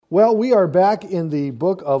Well, we are back in the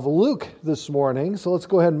book of Luke this morning, so let's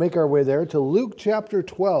go ahead and make our way there to Luke chapter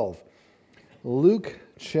 12. Luke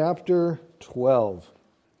chapter 12.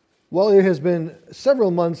 Well, it has been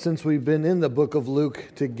several months since we've been in the book of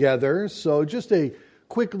Luke together, so just a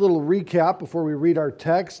quick little recap before we read our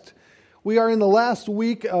text. We are in the last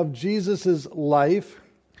week of Jesus' life.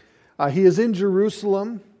 He is in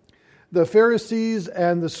Jerusalem. The Pharisees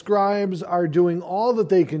and the scribes are doing all that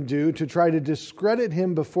they can do to try to discredit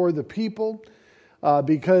him before the people,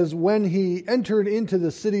 because when he entered into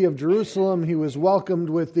the city of Jerusalem, he was welcomed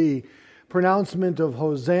with the pronouncement of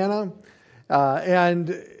Hosanna,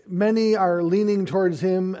 and many are leaning towards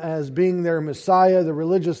him as being their Messiah. The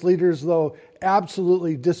religious leaders, though,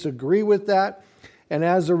 absolutely disagree with that, and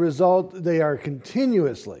as a result, they are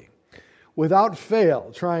continuously, without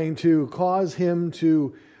fail, trying to cause him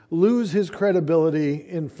to lose his credibility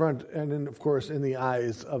in front and, of course, in the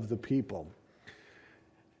eyes of the people.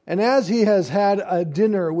 And as he has had a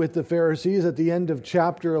dinner with the Pharisees at the end of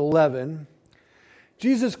chapter 11,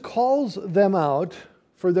 Jesus calls them out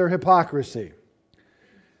for their hypocrisy,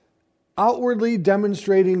 outwardly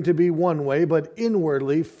demonstrating to be one way, but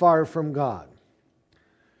inwardly far from God.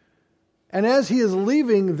 And as he is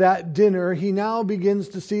leaving that dinner, he now begins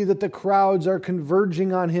to see that the crowds are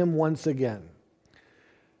converging on him once again.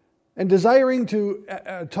 And desiring to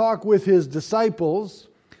talk with his disciples,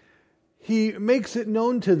 he makes it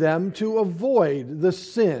known to them to avoid the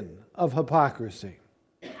sin of hypocrisy.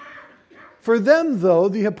 For them, though,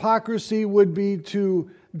 the hypocrisy would be to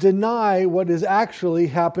deny what is actually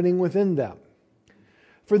happening within them.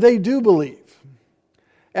 For they do believe,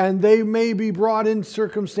 and they may be brought in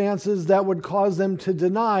circumstances that would cause them to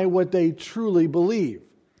deny what they truly believe.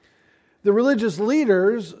 The religious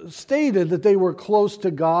leaders stated that they were close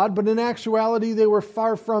to God, but in actuality they were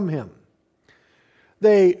far from Him.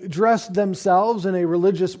 They dressed themselves in a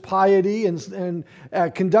religious piety and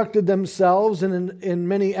conducted themselves in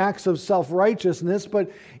many acts of self-righteousness,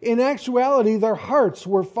 but in actuality their hearts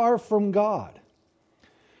were far from God.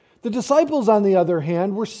 The disciples, on the other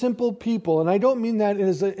hand, were simple people, and I don't mean that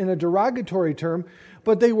in a derogatory term,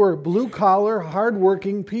 but they were blue-collar,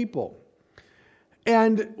 hard-working people.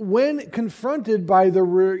 And when confronted by the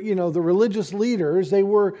religious leaders, they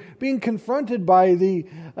were being confronted by the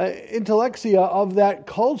intellectia of that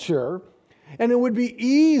culture, and it would be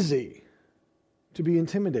easy to be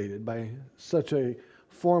intimidated by such a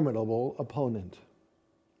formidable opponent.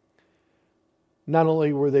 Not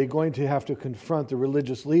only were they going to have to confront the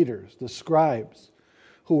religious leaders, the scribes,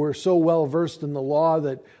 who were so well versed in the law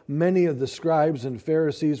that many of the scribes and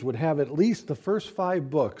Pharisees would have at least the first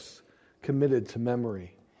 5 books committed to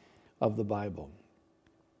memory of the Bible.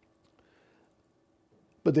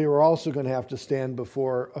 But they were also going to have to stand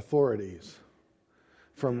before authorities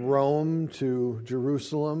from Rome to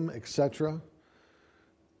Jerusalem, etc.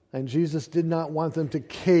 And Jesus did not want them to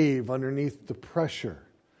cave underneath the pressure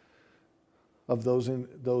of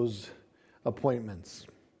those appointments.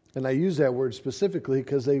 And I use that word specifically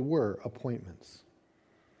because they were appointments.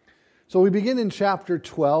 So we begin in chapter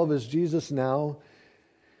 12 as Jesus now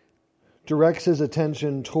directs his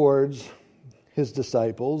attention towards his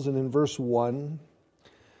disciples. And in verse 1,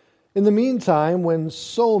 in the meantime, when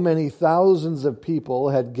so many thousands of people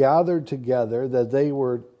had gathered together that they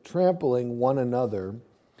were trampling one another,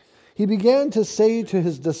 he began to say to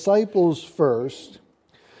his disciples first,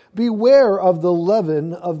 "Beware of the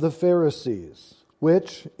leaven of the Pharisees,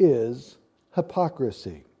 which is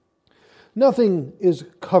hypocrisy. Nothing is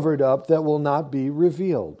covered up that will not be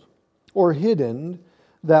revealed, or hidden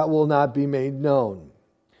that will not be made known.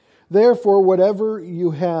 Therefore, whatever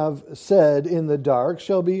you have said in the dark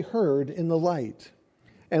shall be heard in the light,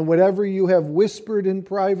 and whatever you have whispered in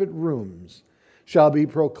private rooms shall be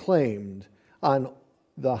proclaimed on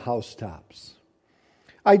the housetops.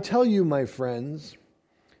 I tell you, my friends,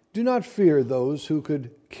 do not fear those who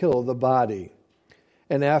could kill the body,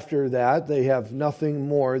 and after that they have nothing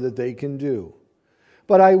more that they can do.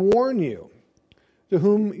 But I warn you, to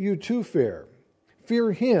whom you too fear.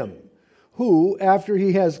 Fear him who, after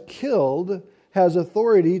he has killed, has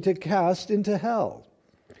authority to cast into hell.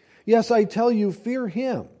 Yes, I tell you, fear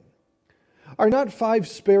him. Are not 5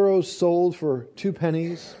 sparrows sold for 2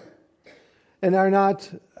 pennies? And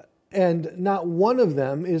not one of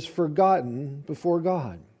them is forgotten before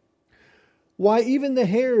God. Why, even the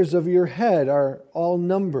hairs of your head are all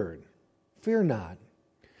numbered. Fear not.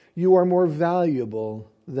 You are more valuable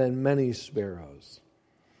than many sparrows.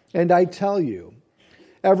 And I tell you,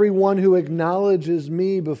 everyone who acknowledges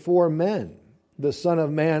me before men, the Son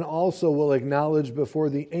of Man also will acknowledge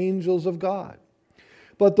before the angels of God.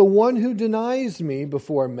 But the one who denies me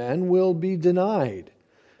before men will be denied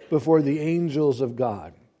before the angels of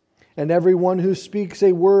God. And everyone who speaks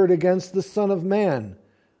a word against the Son of Man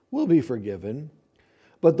will be forgiven.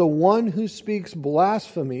 But the one who speaks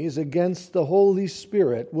blasphemies against the Holy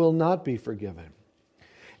Spirit will not be forgiven.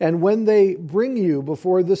 And when they bring you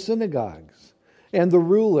before the synagogues and the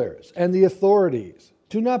rulers and the authorities,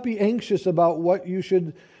 do not be anxious about what you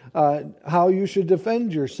should, how you should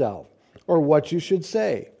defend yourself or what you should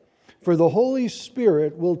say. For the Holy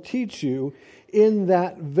Spirit will teach you in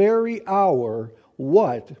that very hour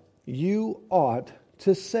what you ought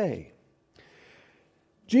to say.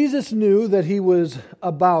 Jesus knew that he was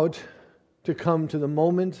about to come to the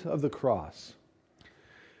moment of the cross.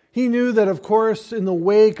 He knew that, of course, in the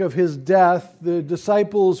wake of his death, the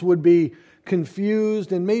disciples would be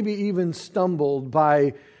confused and maybe even stumbled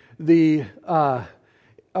by the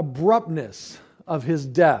abruptness of his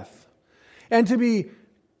death, and to be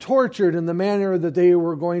tortured in the manner that they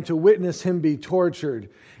were going to witness him be tortured,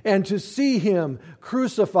 and to see him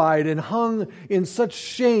crucified and hung in such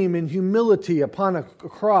shame and humility upon a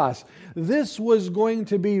cross. This was going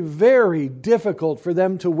to be very difficult for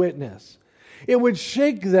them to witness. It would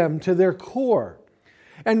shake them to their core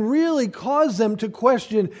and really cause them to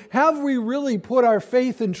question, have we really put our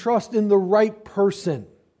faith and trust in the right person?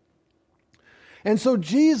 And so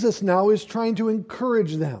Jesus now is trying to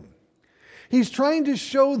encourage them. He's trying to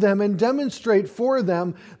show them and demonstrate for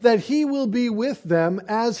them that He will be with them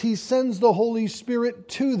as He sends the Holy Spirit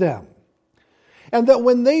to them. And that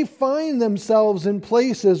when they find themselves in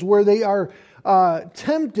places where they are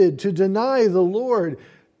tempted to deny the Lord,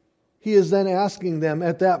 He is then asking them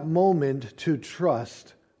at that moment to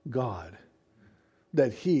trust God,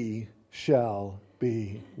 that He shall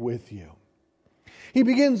be with you. He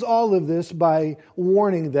begins all of this by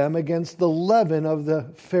warning them against the leaven of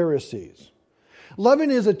the Pharisees.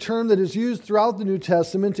 Leaven is a term that is used throughout the New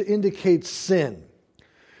Testament to indicate sin.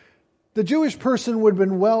 The Jewish person would have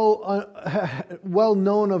been well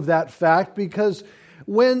known of that fact because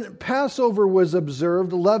when Passover was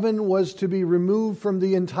observed, leaven was to be removed from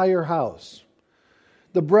the entire house.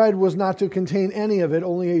 The bread was not to contain any of it,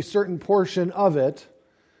 only a certain portion of it.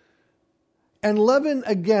 And leaven,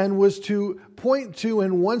 again, was to point to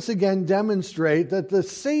and once again demonstrate that the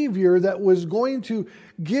Savior that was going to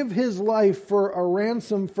give His life for a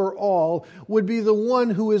ransom for all would be the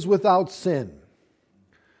one who is without sin.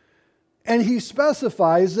 And He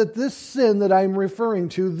specifies that this sin that I'm referring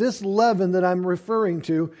to, this leaven that I'm referring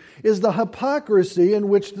to, is the hypocrisy in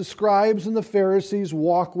which the scribes and the Pharisees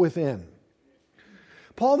walk within.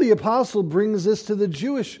 Paul the Apostle brings this to the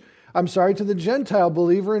Gentile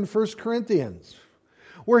believer in 1 Corinthians,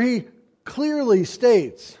 where he clearly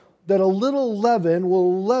states that a little leaven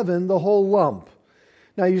will leaven the whole lump.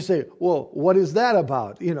 Now you say, well, what is that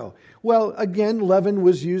about? Well, again, leaven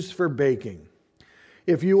was used for baking.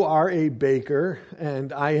 If you are a baker,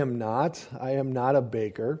 and I am not a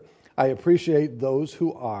baker, I appreciate those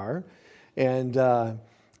who are, and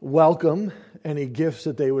welcome any gifts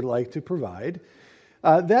that they would like to provide.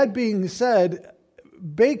 That being said,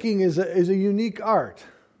 baking is a unique art.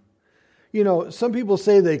 Some people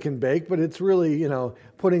say they can bake, but it's really,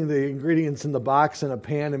 putting the ingredients in the box in a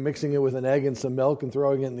pan and mixing it with an egg and some milk and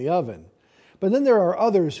throwing it in the oven. But then there are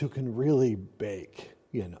others who can really bake,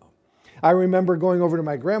 I remember going over to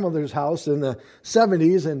my grandmother's house in the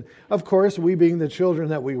 70s, and of course, we being the children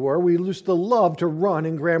that we were, we used to love to run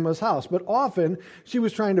in Grandma's house. But often, she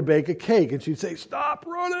was trying to bake a cake, and she'd say, "Stop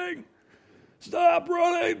running! Stop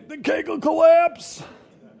running! The cake will collapse!"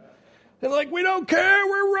 And we don't care,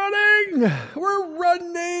 we're running! We're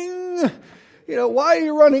running! Why are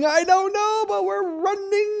you running? I don't know, but we're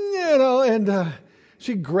running, and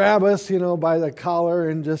she'd grab us, by the collar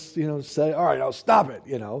and just, say, "All right, now stop it,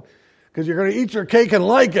 because you're going to eat your cake and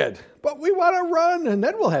like it. But we want to run, and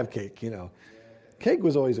then we'll have cake, Cake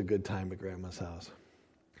was always a good time at Grandma's house.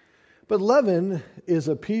 But leaven is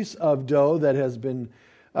a piece of dough that has been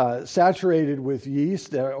saturated with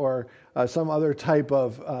yeast or some other type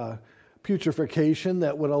of putrefaction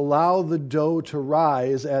that would allow the dough to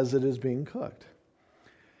rise as it is being cooked.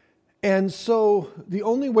 And so the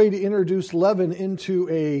only way to introduce leaven into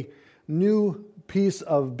a new piece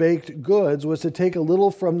of baked goods was to take a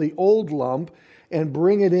little from the old lump and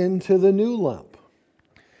bring it into the new lump.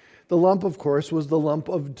 The lump, of course, was the lump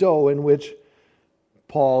of dough in which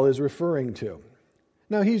Paul is referring to.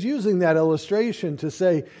 Now, he's using that illustration to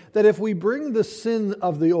say that if we bring the sin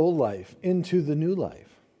of the old life into the new life,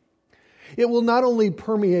 it will not only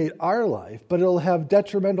permeate our life, but it'll have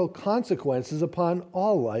detrimental consequences upon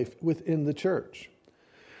all life within the church.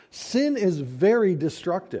 Sin is very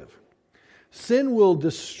destructive. Sin will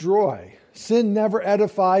destroy Sin never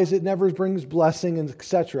edifies, it never brings blessing,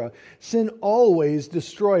 etc. Sin always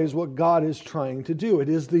destroys what God is trying to do. It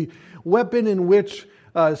is the weapon in which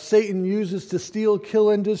Satan uses to steal, kill,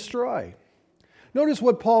 and destroy. Notice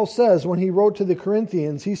what Paul says when he wrote to the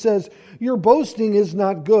Corinthians. He says, "Your boasting is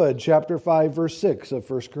not good," chapter 5, verse 6 of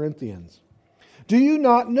 1 Corinthians. "Do you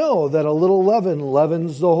not know that a little leaven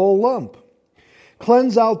leavens the whole lump?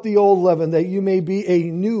 Cleanse out the old leaven that you may be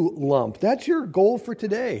a new lump." That's your goal for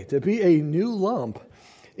today, to be a new lump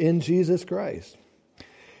in Jesus Christ.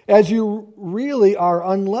 As you really are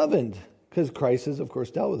unleavened, because Christ has, of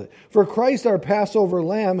course, dealt with it. "For Christ, our Passover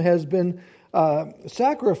lamb, has been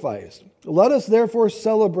sacrificed. Let us therefore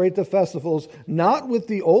celebrate the festivals not with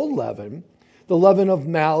the old leaven, the leaven of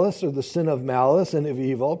malice or the sin of malice and of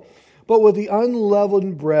evil, but with the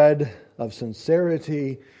unleavened bread of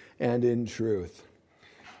sincerity and in truth."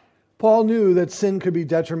 Paul knew that sin could be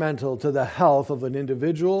detrimental to the health of an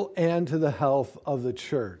individual and to the health of the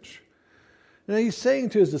church. Now he's saying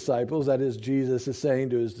to his disciples, that is, Jesus is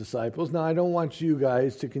saying to his disciples, "Now I don't want you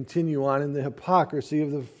guys to continue on in the hypocrisy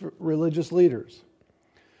of the religious leaders.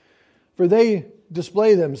 For they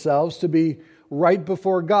display themselves to be right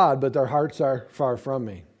before God, but their hearts are far from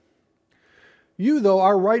me. You, though,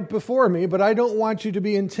 are right before me, but I don't want you to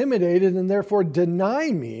be intimidated and therefore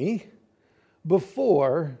deny me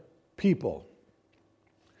before people."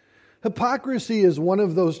 Hypocrisy is one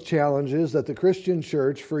of those challenges that the Christian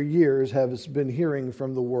church for years has been hearing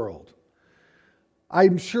from the world.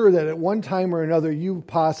 I'm sure that at one time or another you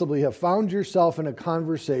possibly have found yourself in a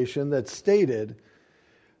conversation that stated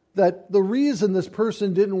that the reason this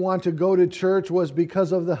person didn't want to go to church was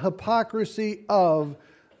because of the hypocrisy of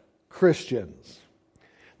Christians.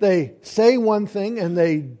 They say one thing and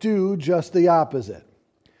they do just the opposite.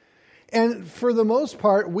 And for the most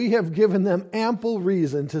part, we have given them ample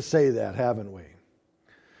reason to say that, haven't we?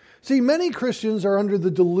 See, many Christians are under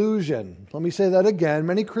the delusion, let me say that again,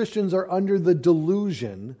 many Christians are under the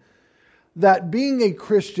delusion that being a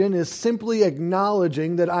Christian is simply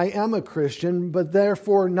acknowledging that I am a Christian, but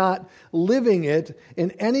therefore not living it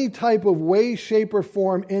in any type of way, shape, or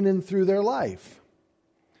form in and through their life.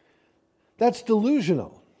 That's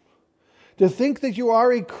delusional. To think that you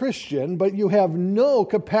are a Christian, but you have no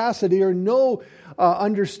capacity or no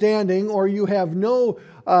understanding, or you have no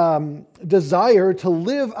desire to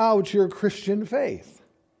live out your Christian faith.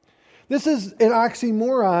 This is an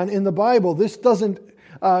oxymoron in the Bible. This doesn't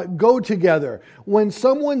go together. When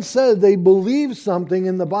someone said they believed something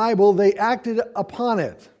in the Bible, they acted upon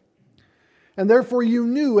it. And therefore you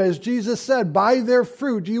knew, as Jesus said, by their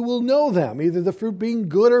fruit you will know them, either the fruit being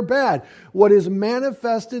good or bad. What is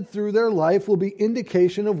manifested through their life will be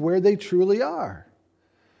indication of where they truly are.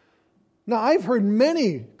 Now, I've heard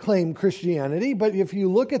many claim Christianity, but if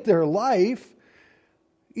you look at their life,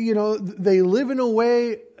 they live in a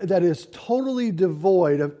way that is totally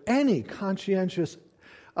devoid of any conscientious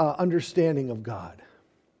understanding of God.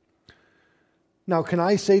 Now, can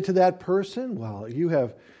I say to that person, well, you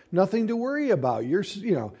have nothing to worry about. You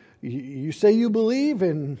say you believe,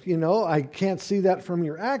 and, I can't see that from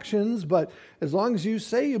your actions, but as long as you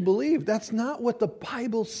say you believe, that's not what the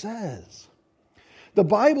Bible says. The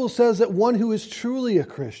Bible says that one who is truly a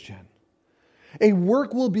Christian, a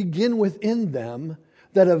work will begin within them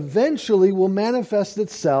that eventually will manifest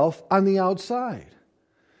itself on the outside.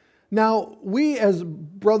 Now, we as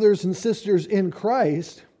brothers and sisters in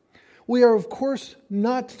Christ, we are of course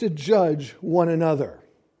not to judge one another,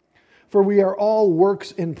 for we are all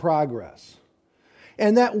works in progress.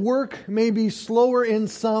 And that work may be slower in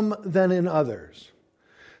some than in others.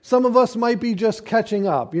 Some of us might be just catching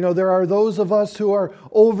up. There are those of us who are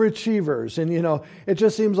overachievers, and it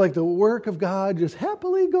just seems like the work of God just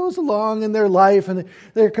happily goes along in their life, and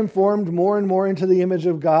they're conformed more and more into the image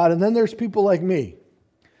of God. And then there's people like me,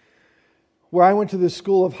 where I went to the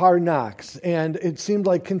school of hard knocks, and it seemed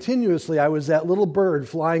like continuously I was that little bird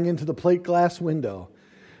flying into the plate glass window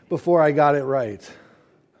before I got it right.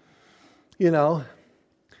 And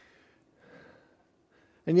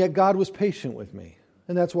yet God was patient with me.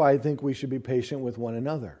 And that's why I think we should be patient with one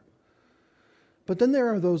another. But then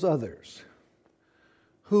there are those others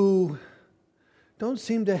who don't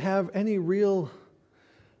seem to have any real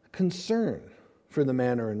concern for the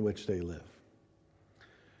manner in which they live.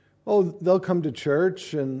 Oh, they'll come to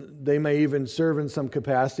church and they may even serve in some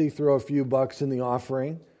capacity, throw a few bucks in the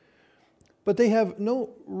offering, but they have no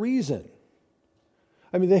reason.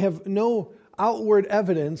 They have no outward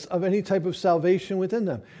evidence of any type of salvation within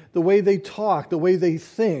them. The way they talk, the way they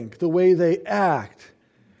think, the way they act.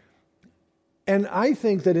 And I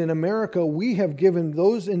think that in America, we have given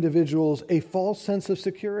those individuals a false sense of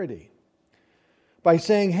security by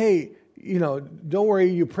saying, hey, don't worry,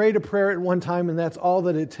 you prayed a prayer at one time and that's all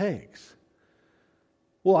that it takes.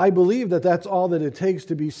 Well, I believe that that's all that it takes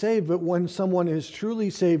to be saved, but when someone is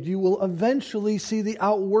truly saved, you will eventually see the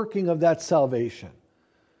outworking of that salvation.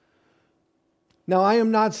 Now, I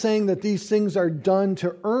am not saying that these things are done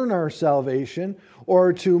to earn our salvation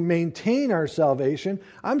or to maintain our salvation.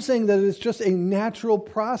 I'm saying that it's just a natural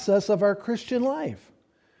process of our Christian life.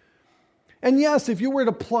 And yes, if you were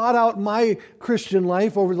to plot out my Christian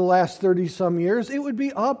life over the last 30-some years, it would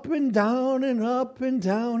be up and down and up and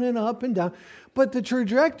down and up and down. But the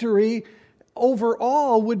trajectory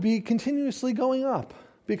overall would be continuously going up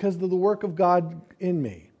because of the work of God in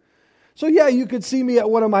me. So yeah, you could see me at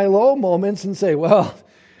one of my low moments and say, well,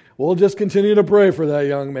 we'll just continue to pray for that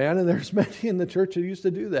young man. And there's many in the church that used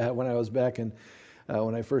to do that when I was back in,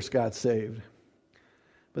 when I first got saved.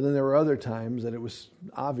 But then there were other times that it was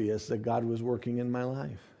obvious that God was working in my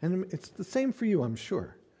life. And it's the same for you, I'm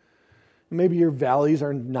sure. Maybe your valleys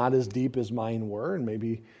are not as deep as mine were,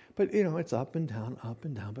 but it's up and down.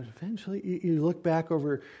 But eventually you look back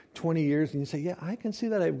over 20 years and you say, yeah, I can see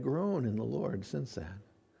that I've grown in the Lord since then.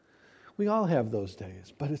 We all have those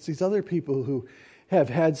days, but it's these other people who have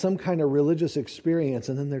had some kind of religious experience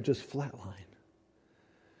and then they're just flatlined.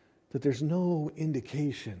 That there's no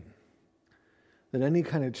indication that any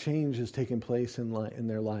kind of change has taken place in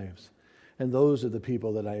their lives. And those are the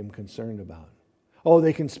people that I am concerned about. Oh,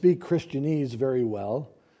 they can speak Christianese very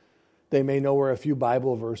well. They may know where a few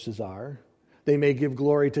Bible verses are. They may give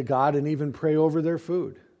glory to God and even pray over their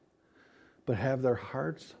food. But have their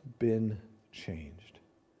hearts been changed?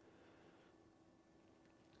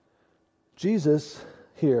 Jesus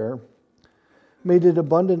here made it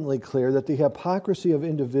abundantly clear that the hypocrisy of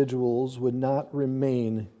individuals would not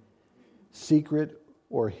remain secret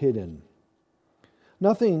or hidden.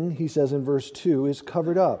 Nothing, he says in verse 2, is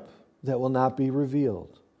covered up that will not be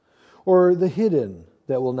revealed, or the hidden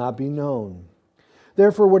that will not be known.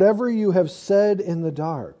 Therefore, whatever you have said in the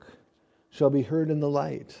dark shall be heard in the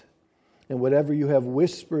light, and whatever you have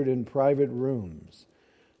whispered in private rooms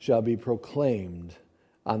shall be proclaimed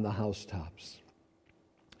on the housetops.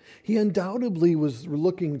 He undoubtedly was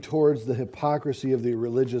looking towards the hypocrisy of the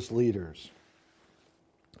religious leaders,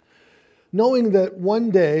 knowing that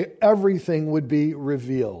one day everything would be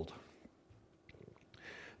revealed,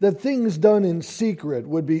 that things done in secret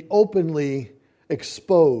would be openly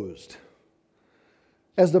exposed.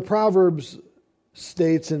 As the Proverbs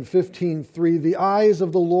states in 15:3, the eyes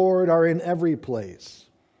of the Lord are in every place,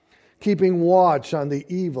 keeping watch on the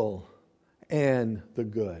evil and the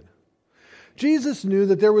good. Jesus knew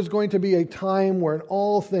that there was going to be a time when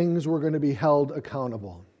all things were going to be held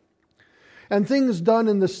accountable. And things done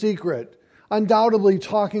in the secret, undoubtedly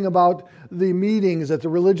talking about the meetings that the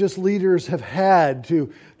religious leaders have had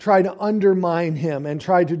to try to undermine him and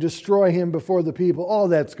try to destroy him before the people, all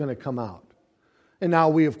that's going to come out. And now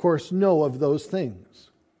we, of course, know of those things.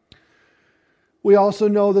 We also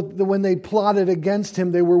know that when they plotted against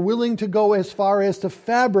him, they were willing to go as far as to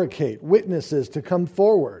fabricate witnesses to come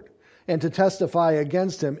forward and to testify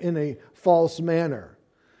against him in a false manner.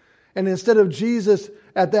 And instead of Jesus,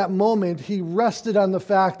 at that moment, he rested on the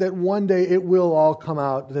fact that one day it will all come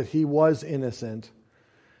out that he was innocent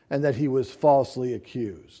and that he was falsely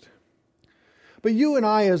accused. But you and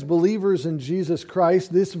I, as believers in Jesus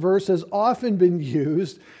Christ, this verse has often been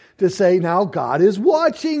used to say, now God is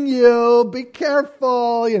watching you, be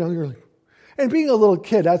careful. And being a little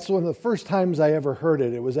kid, that's one of the first times I ever heard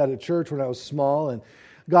it. It was at a church when I was small, and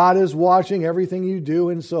God is watching everything you do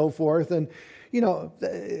and so forth. And,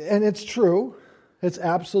 and it's true. It's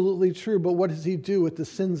absolutely true. But what does he do with the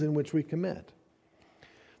sins in which we commit?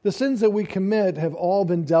 The sins that we commit have all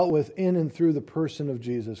been dealt with in and through the person of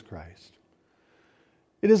Jesus Christ.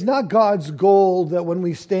 It is not God's goal that when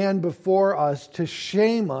we stand before us to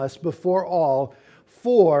shame us before all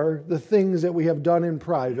for the things that we have done in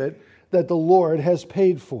private that the Lord has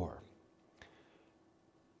paid for.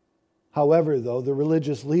 However, though, the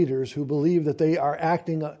religious leaders who believe that they are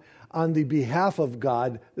acting on the behalf of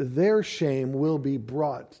God, their shame will be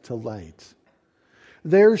brought to light.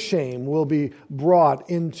 Their shame will be brought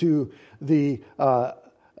into the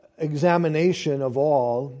examination of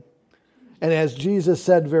all. And as Jesus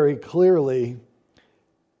said very clearly,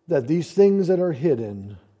 that these things that are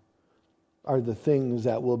hidden are the things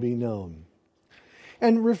that will be known.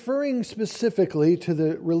 And referring specifically to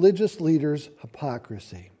the religious leaders'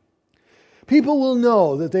 hypocrisy. People will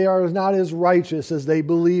know that they are not as righteous as they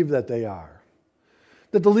believe that they are.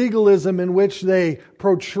 That the legalism in which they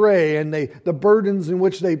portray and the burdens in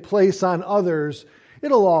which they place on others,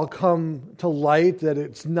 it'll all come to light that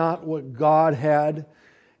it's not what God had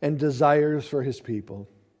and desires for his people.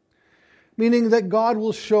 meaning that God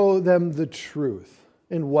will show them the truth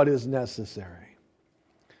in what is necessary.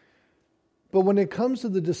 But when it comes to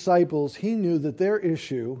the disciples, he knew that their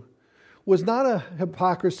issue was not a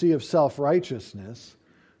hypocrisy of self-righteousness,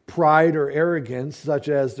 pride or arrogance, such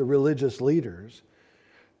as the religious leaders.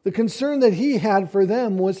 The concern that he had for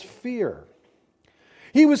them was fear.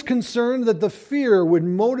 He was concerned that the fear would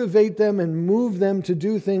motivate them and move them to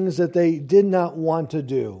do things that they did not want to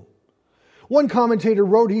do. One commentator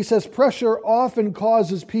wrote, he says, pressure often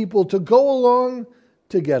causes people to go along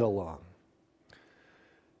to get along.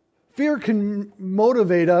 Fear can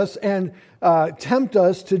motivate us and tempt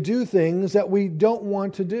us to do things that we don't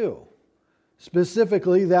want to do,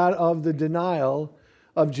 specifically that of the denial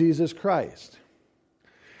of Jesus Christ.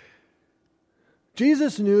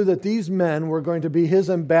 Jesus knew that these men were going to be his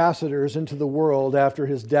ambassadors into the world after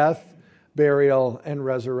his death, burial, and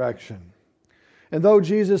resurrection. And though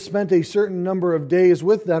Jesus spent a certain number of days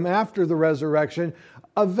with them after the resurrection,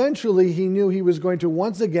 eventually he knew he was going to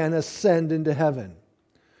once again ascend into heaven.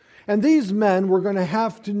 And these men were going to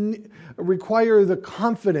have to require the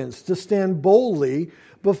confidence to stand boldly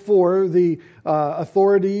before the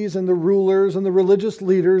authorities and the rulers and the religious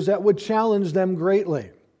leaders that would challenge them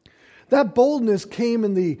greatly. That boldness came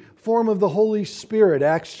in the form of the Holy Spirit,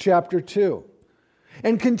 Acts chapter 2,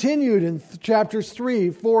 and continued in chapters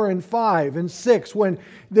 3, 4, and 5, and 6, when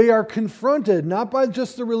they are confronted not by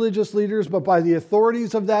just the religious leaders, but by the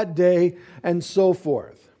authorities of that day and so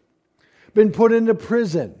forth. Been put into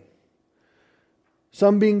prison,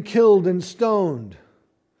 some being killed and stoned.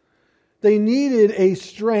 They needed a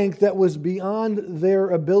strength that was beyond their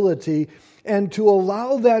ability, and to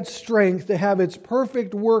allow that strength to have its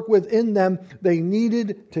perfect work within them, they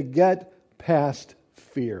needed to get past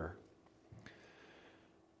fear.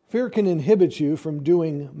 Fear can inhibit you from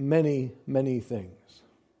doing many, many things.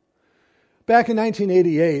 Back in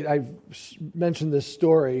 1988, I've mentioned this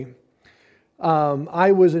story.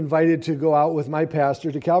 I was invited to go out with my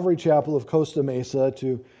pastor to Calvary Chapel of Costa Mesa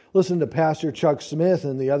to listen to Pastor Chuck Smith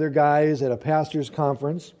and the other guys at a pastor's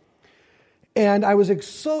conference. And I was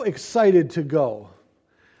so excited to go.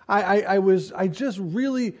 I just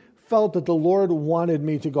really felt that the Lord wanted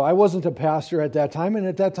me to go. I wasn't a pastor at that time, and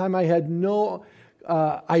at that time I had no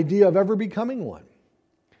idea of ever becoming one.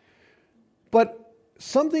 But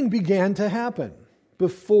something began to happen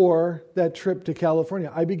before that trip to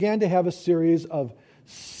California. I began to have a series of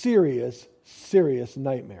serious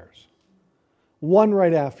nightmares, one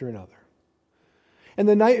right after another. And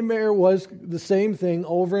the nightmare was the same thing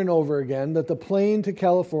over and over again, that the plane to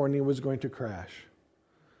California was going to crash.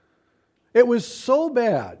 It was so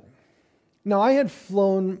bad. Now, I had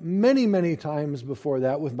flown many, many times before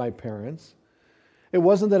that with my parents. It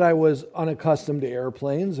wasn't that I was unaccustomed to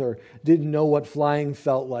airplanes or didn't know what flying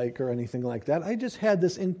felt like or anything like that. I just had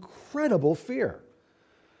this incredible fear.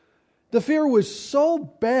 The fear was so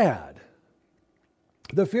bad.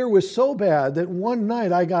 The fear was so bad that one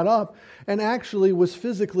night I got up and actually was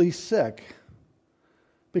physically sick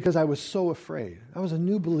because I was so afraid. I was a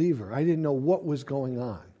new believer. I didn't know what was going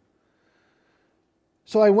on.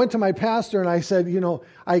 So I went to my pastor and I said,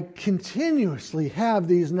 I continuously have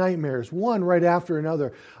these nightmares, one right after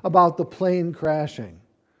another, about the plane crashing.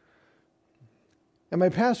 And my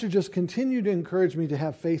pastor just continued to encourage me to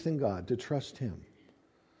have faith in God, to trust Him.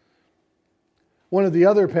 One of the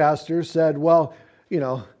other pastors said, well,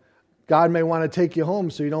 God may want to take you home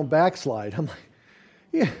so you don't backslide. I'm like,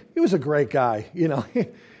 yeah, he was a great guy,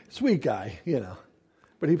 sweet guy,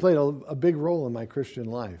 but he played a big role in my Christian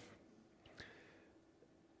life.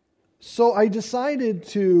 So I decided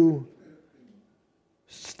to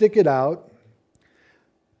stick it out.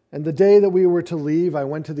 And the day that we were to leave, I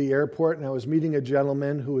went to the airport and I was meeting a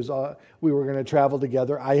gentleman who we were going to travel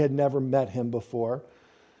together. I had never met him before.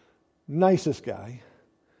 Nicest guy.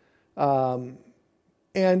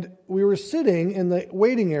 And we were sitting in the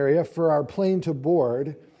waiting area for our plane to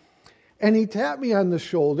board. And he tapped me on the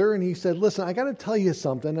shoulder and he said, listen, I got to tell you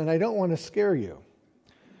something and I don't want to scare you.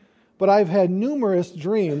 But I've had numerous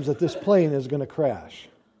dreams that this plane is going to crash.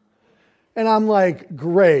 And I'm like,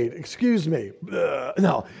 great, excuse me.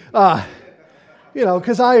 No.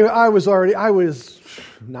 Because I was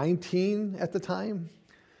 19 at the time.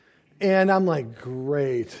 And I'm like,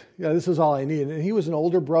 great. This is all I need. And he was an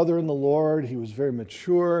older brother in the Lord. He was very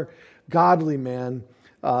mature, godly man,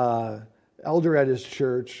 elder at his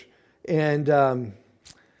church. And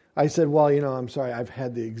I said, well, I'm sorry, I've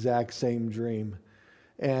had the exact same dream.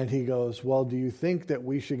 And he goes, well, do you think that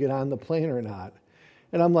we should get on the plane or not?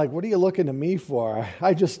 And I'm like, what are you looking to me for?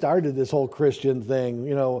 I just started this whole Christian thing.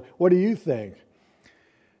 What do you think?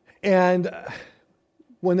 And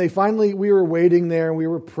when we were waiting there, and we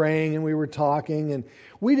were praying, and we were talking, and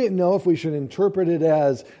we didn't know if we should interpret it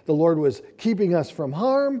as the Lord was keeping us from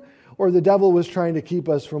harm, or the devil was trying to keep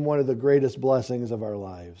us from one of the greatest blessings of our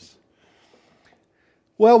lives.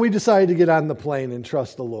 Well, we decided to get on the plane and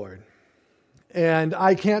trust the Lord. And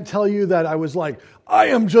I can't tell you that I was like, I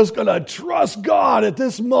am just going to trust God at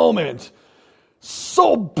this moment.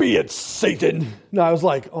 So be it, Satan. No, I was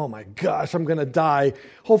like, oh my gosh, I'm going to die.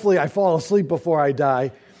 Hopefully I fall asleep before I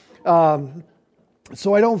die.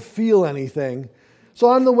 So I don't feel anything. So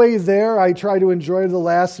on the way there, I try to enjoy the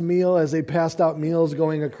last meal as they passed out meals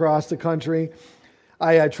going across the country.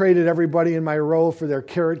 I traded everybody in my row for their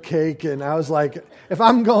carrot cake, and I was like, if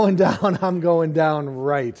I'm going down, I'm going down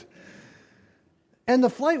right. And the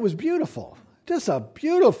flight was beautiful. Just a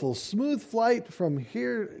beautiful, smooth flight from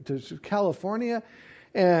here to California.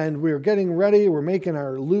 And we were getting ready. We're making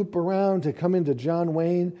our loop around to come into John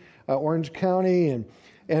Wayne, Orange County. And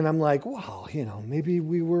I'm like, wow, maybe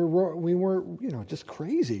we were, just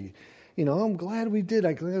crazy. I'm glad we did.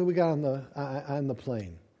 I'm glad we got on the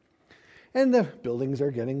plane. And the buildings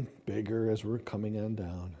are getting bigger as we're coming on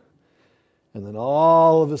down. And then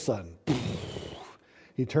all of a sudden,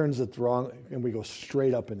 he turns it wrong, and we go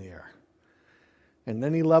straight up in the air. And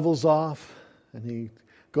then he levels off, and he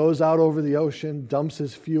goes out over the ocean, dumps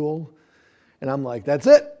his fuel, and I'm like, that's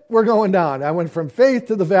it, we're going down. I went from faith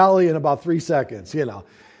to the valley in about 3 seconds, And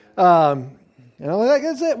I'm like,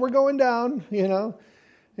 that's it, we're going down,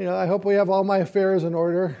 I hope we have all my affairs in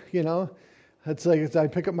order, It's like, did I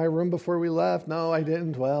pick up my room before we left? No, I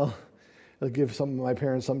didn't. Well, I'll give some of my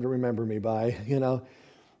parents something to remember me by,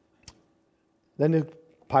 Then the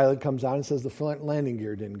pilot comes on and says the front landing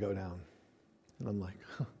gear didn't go down. And I'm like,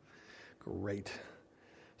 great.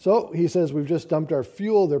 So he says, we've just dumped our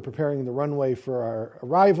fuel. They're preparing the runway for our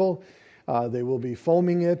arrival. They will be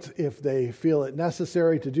foaming it if they feel it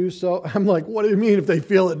necessary to do so. I'm like, what do you mean if they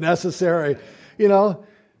feel it necessary?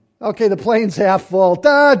 Okay, the plane's half full.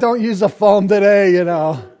 Don't use the foam today,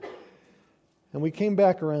 And we came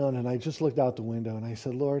back around, and I just looked out the window, and I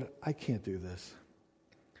said, Lord, I can't do this.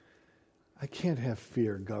 I can't have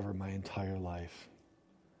fear govern my entire life.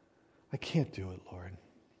 I can't do it, Lord.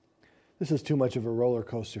 This is too much of a roller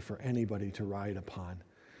coaster for anybody to ride upon.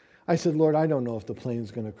 I said, Lord, I don't know if the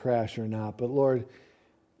plane's going to crash or not, but Lord,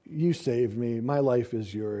 you saved me. My life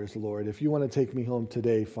is yours, Lord. If you want to take me home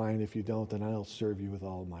today, fine. If you don't, then I'll serve you with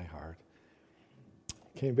all my heart.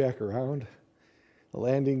 Came back around. The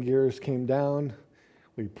landing gears came down.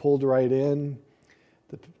 We pulled right in.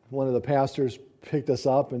 One of the pastors picked us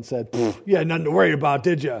up and said, you had nothing to worry about,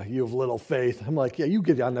 did you? You have little faith. I'm like, yeah, you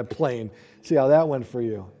get on that plane. See how that went for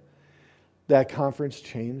you. That conference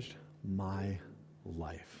changed my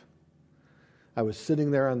life. I was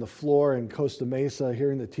sitting there on the floor in Costa Mesa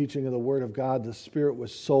hearing the teaching of the Word of God. The Spirit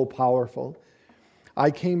was so powerful. I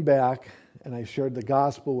came back and I shared the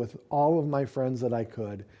gospel with all of my friends that I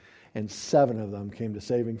could, and 7 of them came to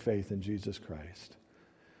saving faith in Jesus Christ.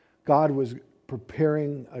 God was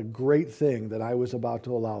preparing a great thing that I was about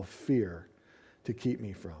to allow fear to keep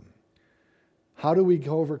me from. How do we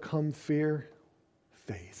overcome fear?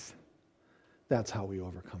 Faith. That's how we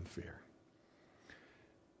overcome fear.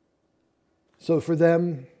 So for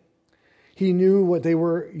them, he knew what they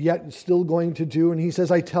were yet still going to do, and he says,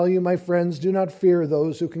 I tell you, my friends, do not fear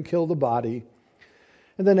those who can kill the body.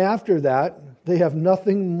 And then after that, they have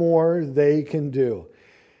nothing more they can do.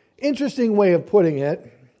 Interesting way of putting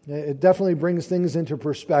it. It definitely brings things into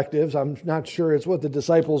perspectives. I'm not sure it's what the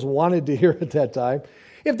disciples wanted to hear at that time.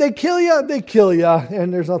 If they kill you, they kill you,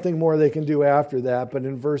 and there's nothing more they can do after that. But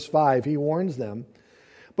in verse 5, he warns them,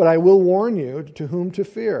 but I will warn you to whom to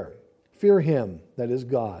fear. Fear him, that is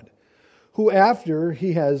God, who after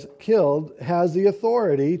he has killed has the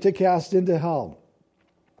authority to cast into hell.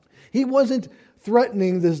 He wasn't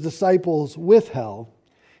threatening his disciples with hell.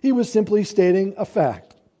 He was simply stating a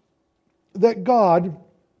fact, that God,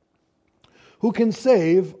 who can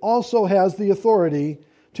save, also has the authority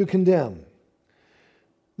to condemn.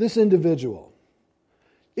 This individual,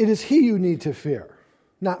 it is he you need to fear,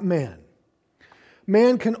 not man.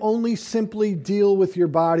 Man can only simply deal with your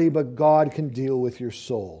body, but God can deal with your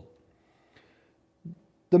soul.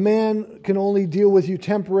 The man can only deal with you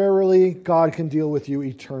temporarily, God can deal with you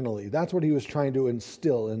eternally. That's what he was trying to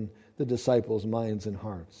instill in the disciples' minds and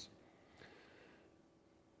hearts.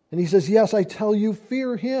 And he says, yes, I tell you,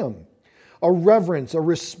 fear him. A reverence, a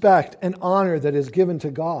respect, an honor that is given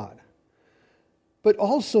to God. But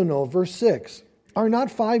also know, verse 6, are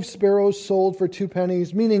not 5 sparrows sold for 2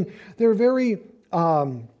 pennies? Meaning they're very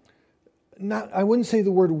I wouldn't say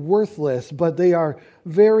the word worthless, but they are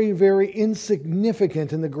very, very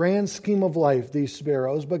insignificant in the grand scheme of life, these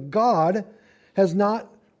sparrows. But God has not,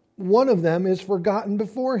 one of them is forgotten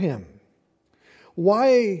before him.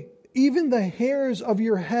 Why, even the hairs of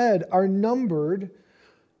your head are numbered,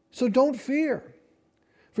 so don't fear,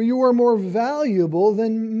 for you are more valuable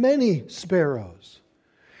than many sparrows.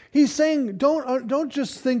 He's saying, don't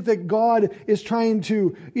just think that God is trying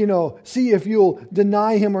to, see if you'll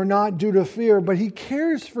deny him or not due to fear, but he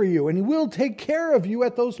cares for you and he will take care of you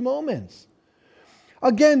at those moments.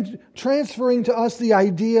 Again, transferring to us the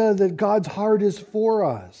idea that God's heart is for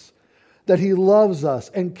us, that he loves us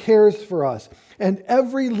and cares for us, and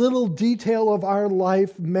every little detail of our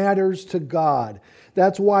life matters to God.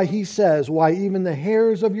 That's why he says, why even the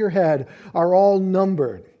hairs of your head are all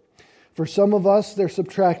numbered. For some of us, they're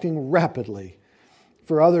subtracting rapidly.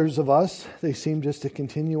 For others of us, they seem just to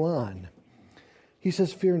continue on. He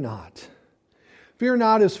says, fear not. Fear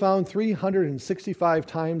not is found 365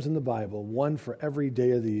 times in the Bible, one for every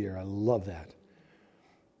day of the year. I love that.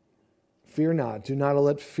 Fear not. Do not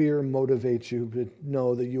let fear motivate you, but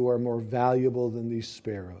know that you are more valuable than these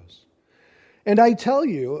sparrows. And I tell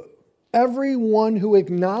you, everyone who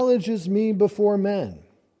acknowledges me before men,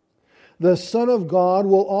 the Son of God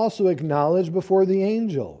will also acknowledge before the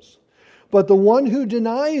angels. But the one who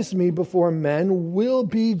denies me before men will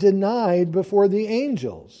be denied before the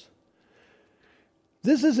angels.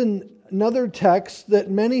 This is another text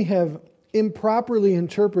that many have improperly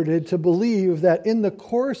interpreted to believe that in the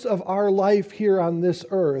course of our life here on this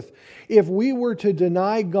earth, if we were to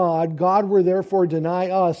deny God, God would therefore deny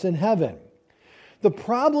us in heaven. The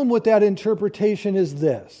problem with that interpretation is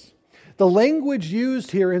this. The language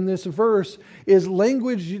used here in this verse is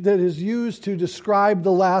language that is used to describe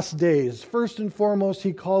the last days. First and foremost,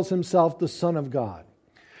 he calls himself the Son of God.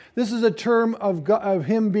 This is a term of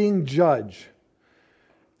him being judge.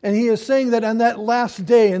 And he is saying that on that last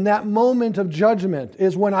day, in that moment of judgment,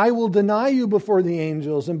 is when I will deny you before the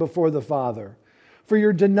angels and before the Father for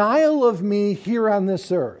your denial of me here on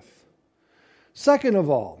this earth. Second of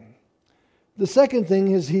all, the second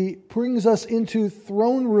thing is he brings us into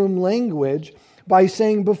throne room language by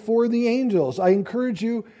saying before the angels. I encourage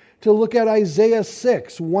you to look at Isaiah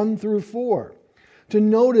 6, 1 through 4, to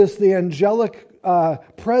notice the angelic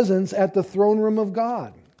presence at the throne room of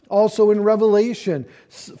God. Also in Revelation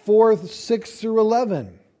 4, 6 through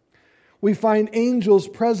 11, we find angels'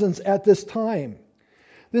 presence at this time.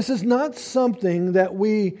 This is not something that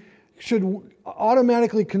we should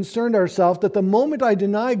automatically concern ourselves that the moment I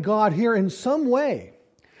deny God here in some way,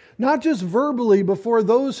 not just verbally before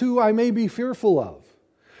those who I may be fearful of,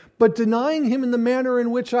 but denying him in the manner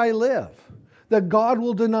in which I live, that God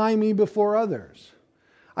will deny me before others.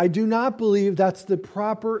 I do not believe that's the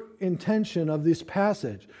proper intention of this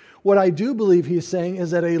passage. What I do believe he's saying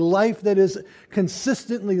is that a life that is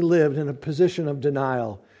consistently lived in a position of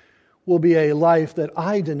denial will be a life that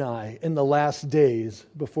I deny in the last days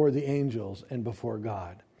before the angels and before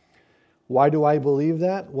God. Why do I believe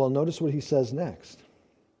that? Well, notice what he says next.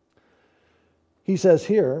 He says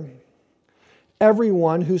here,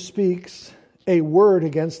 everyone who speaks a word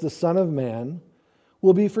against the Son of Man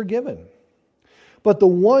will be forgiven. But the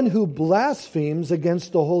one who blasphemes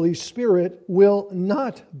against the Holy Spirit will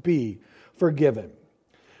not be forgiven.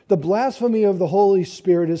 The blasphemy of the Holy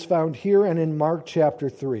Spirit is found here and in Mark chapter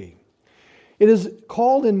 3. It is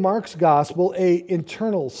called in Mark's gospel an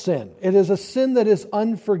internal sin. It is a sin that is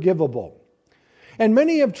unforgivable. And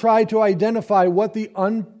many have tried to identify what the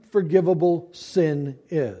unforgivable sin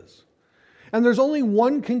is. And there's only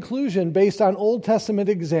one conclusion based on Old Testament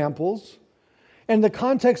examples and the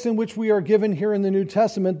context in which we are given here in the New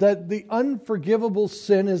Testament, that the unforgivable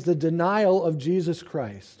sin is the denial of Jesus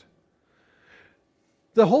Christ.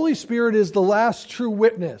 The Holy Spirit is the last true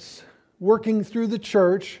witness working through the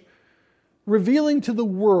church, revealing to the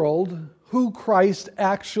world who Christ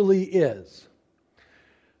actually is.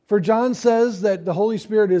 For John says that the Holy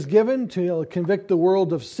Spirit is given to convict the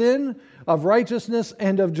world of sin, of righteousness,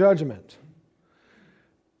 and of judgment.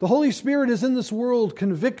 The Holy Spirit is in this world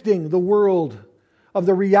convicting the world of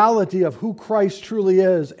the reality of who Christ truly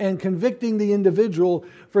is and convicting the individual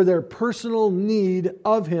for their personal need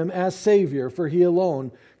of Him as Savior, for He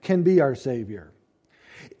alone can be our Savior.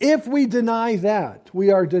 If we deny that, we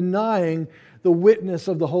are denying the witness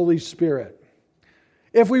of the Holy Spirit.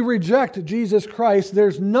 If we reject Jesus Christ,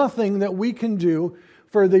 there's nothing that we can do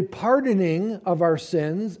for the pardoning of our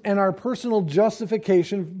sins and our personal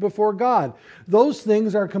justification before God. Those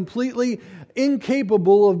things are completely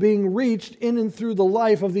incapable of being reached in and through the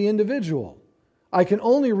life of the individual. I can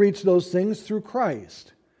only reach those things through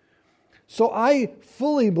Christ. So I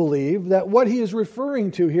fully believe that what he is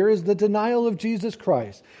referring to here is the denial of Jesus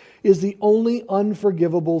Christ is the only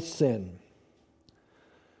unforgivable sin.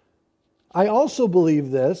 I also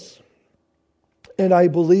believe this, and I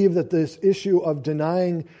believe that this issue of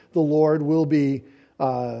denying the Lord will be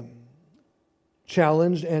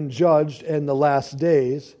challenged and judged in the last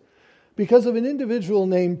days because of an individual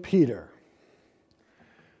named Peter.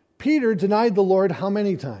 Peter denied the Lord how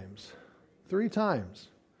many times? 3 times.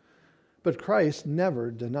 But Christ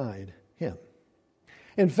never denied him.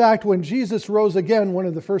 In fact, when Jesus rose again, one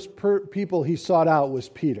of the first people he sought out was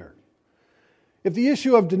Peter. If the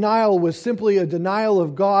issue of denial was simply a denial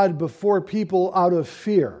of God before people out of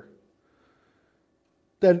fear,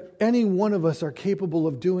 that any one of us are capable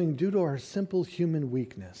of doing due to our simple human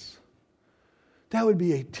weakness, that would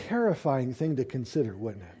be a terrifying thing to consider,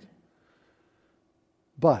 wouldn't it?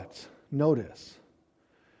 But notice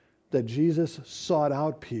that Jesus sought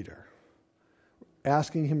out Peter,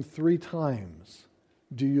 asking him 3 times,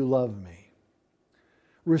 "Do you love me?"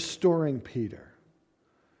 Restoring Peter.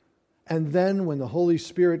 And then when the Holy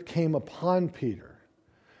Spirit came upon Peter,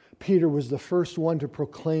 Peter was the first one to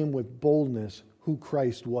proclaim with boldness who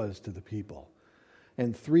Christ was to the people.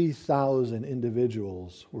 And 3,000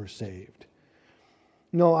 individuals were saved.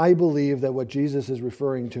 No, I believe that what Jesus is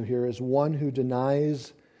referring to here is one who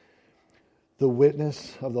denies the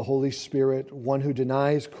witness of the Holy Spirit, one who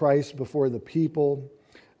denies Christ before the people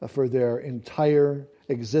for their entire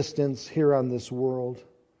existence here on this world.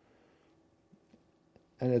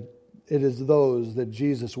 And it is those that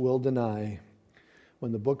Jesus will deny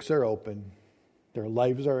when the books are open, their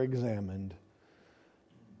lives are examined,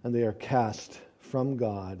 and they are cast from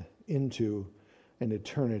God into an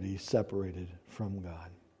eternity separated from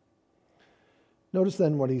God. Notice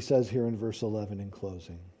then what he says here in verse 11 in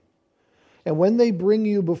closing. And when they bring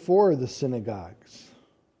you before the synagogues,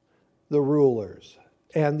 the rulers,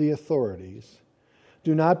 and the authorities,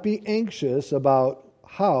 do not be anxious about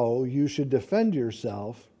how you should defend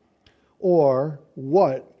yourself or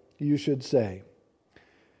what you should say.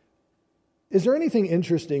 Is there anything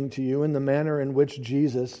interesting to you in the manner in which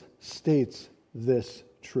Jesus states this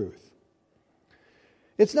truth?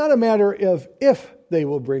 It's not a matter of if they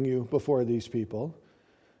will bring you before these people.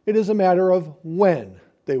 It is a matter of when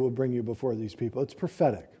they will bring you before these people. It's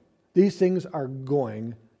prophetic. These things are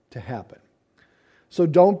going to happen. So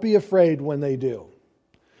don't be afraid when they do.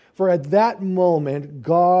 For at that moment,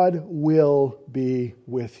 God will be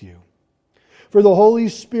with you. For the Holy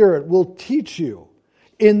Spirit will teach you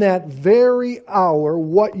in that very hour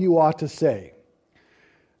what you ought to say.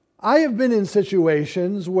 I have been in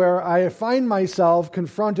situations where I find myself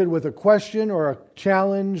confronted with a question or a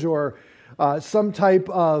challenge or some type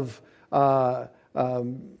of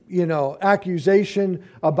accusation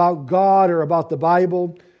about God or about the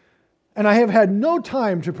Bible, and I have had no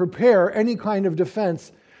time to prepare any kind of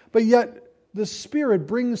defense, but yet the Spirit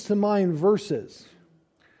brings to mind verses.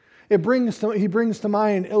 He brings to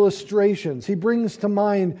mind illustrations. He brings to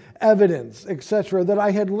mind evidence, etc., that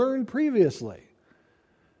I had learned previously.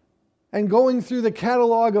 And going through the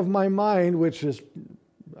catalog of my mind, which is,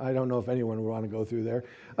 I don't know if anyone would want to go through there,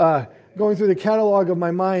 going through the catalog of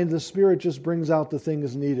my mind, the Spirit just brings out the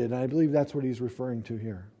things needed. And I believe that's what he's referring to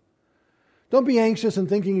here. Don't be anxious in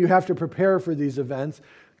thinking you have to prepare for these events.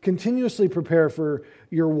 Continuously prepare for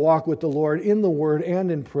your walk with the Lord in the Word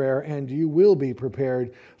and in prayer, and you will be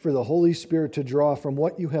prepared for the Holy Spirit to draw from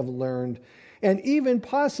what you have learned and even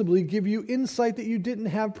possibly give you insight that you didn't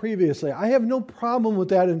have previously. I have no problem with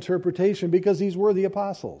that interpretation because these were the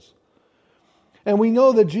apostles. And we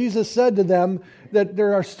know that Jesus said to them that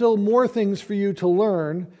there are still more things for you to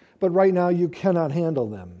learn, but right now you cannot handle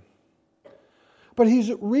them. But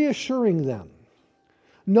he's reassuring them.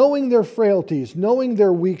 Knowing their frailties, knowing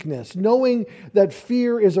their weakness, knowing that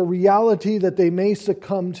fear is a reality that they may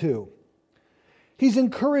succumb to. He's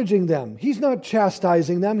encouraging them. He's not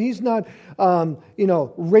chastising them. He's not,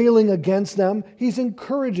 railing against them. He's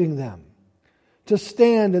encouraging them to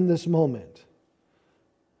stand in this moment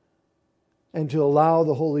and to allow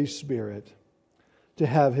the Holy Spirit to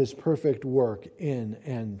have His perfect work in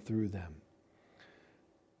and through them.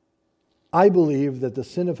 I believe that the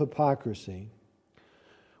sin of hypocrisy,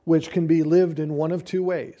 which can be lived in one of 2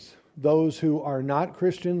 ways. Those who are not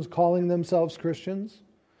Christians calling themselves Christians,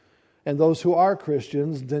 and those who are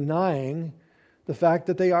Christians denying the fact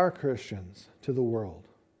that they are Christians to the world.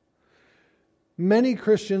 Many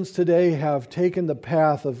Christians today have taken the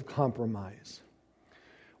path of compromise.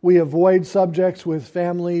 We avoid subjects with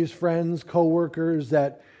families, friends, co-workers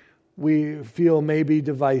that we feel may be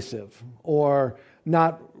divisive or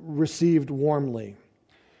not received warmly.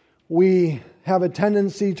 We have a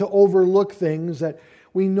tendency to overlook things that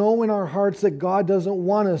we know in our hearts that God doesn't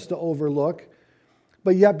want us to overlook,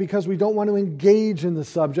 but yet because we don't want to engage in the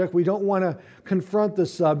subject, we don't want to confront the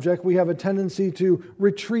subject, we have a tendency to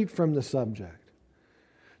retreat from the subject.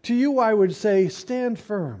 To you, I would say, stand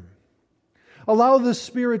firm. Allow the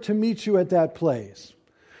Spirit to meet you at that place.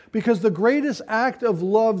 Because the greatest act of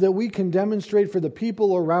love that we can demonstrate for the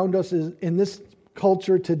people around us in this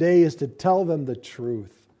culture today is to tell them the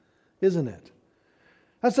truth, isn't it?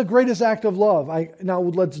 That's the greatest act of love. Now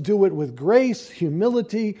let's do it with grace,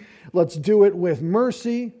 humility. Let's do it with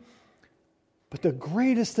mercy. But the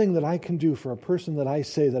greatest thing that I can do for a person that I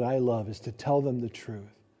say that I love is to tell them the truth.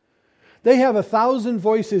 They have 1,000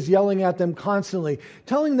 voices yelling at them constantly,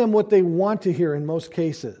 telling them what they want to hear in most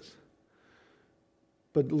cases.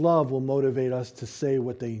 But love will motivate us to say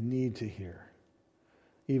what they need to hear,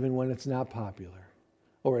 even when it's not popular,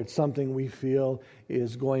 or it's something we feel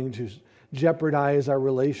is going to jeopardize our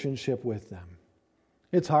relationship with them.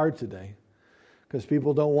 It's hard today, because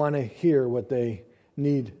people don't want to hear what they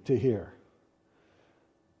need to hear.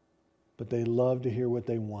 But they love to hear what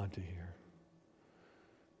they want to hear.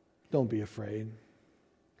 Don't be afraid.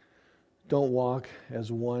 Don't walk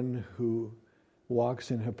as one who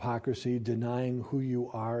walks in hypocrisy, denying who you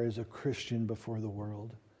are as a Christian before the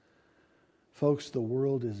world. Folks, the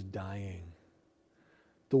world is dying.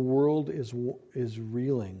 The world is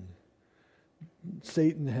reeling.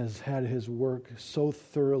 Satan has had his work so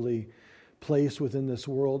thoroughly placed within this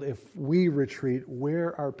world. If we retreat,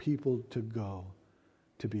 where are people to go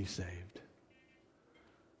to be saved?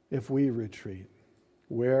 If we retreat,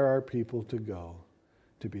 where are people to go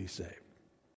to be saved?